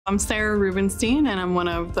I'm Sara Rubenstein, and I'm one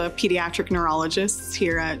of the pediatric neurologists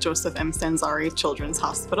here at Joseph M. Sanzari Children's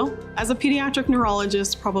Hospital. As a pediatric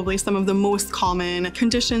neurologist, probably some of the most common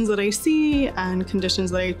conditions that I see and conditions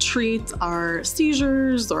that I treat are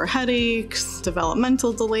seizures or headaches,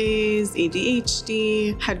 developmental delays,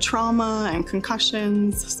 ADHD, head trauma, and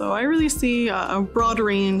concussions. So I really see a broad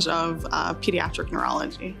range of pediatric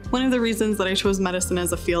neurology. One of the reasons that I chose medicine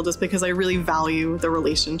as a field is because I really value the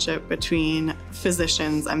relationship between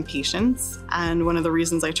physicians and patients. And one of the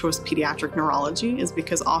reasons I chose pediatric neurology is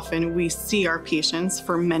because often we see our patients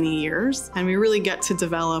for many years and we really get to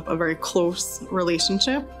develop a very close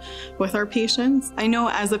relationship with our patients. I know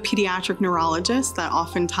as a pediatric neurologist that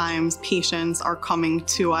oftentimes patients are coming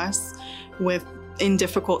to us in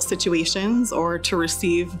difficult situations or to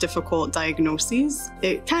receive difficult diagnoses.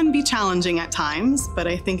 It can be challenging at times, but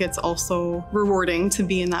I think it's also rewarding to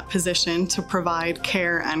be in that position to provide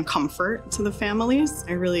care and comfort to the families.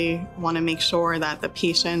 I really want to make sure that the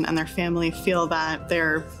patient and their family feel that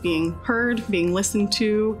they're being heard, being listened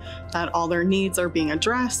to, that all their needs are being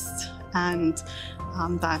addressed, and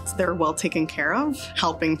that they're well taken care of.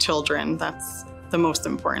 Helping children, that's the most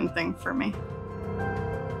important thing for me.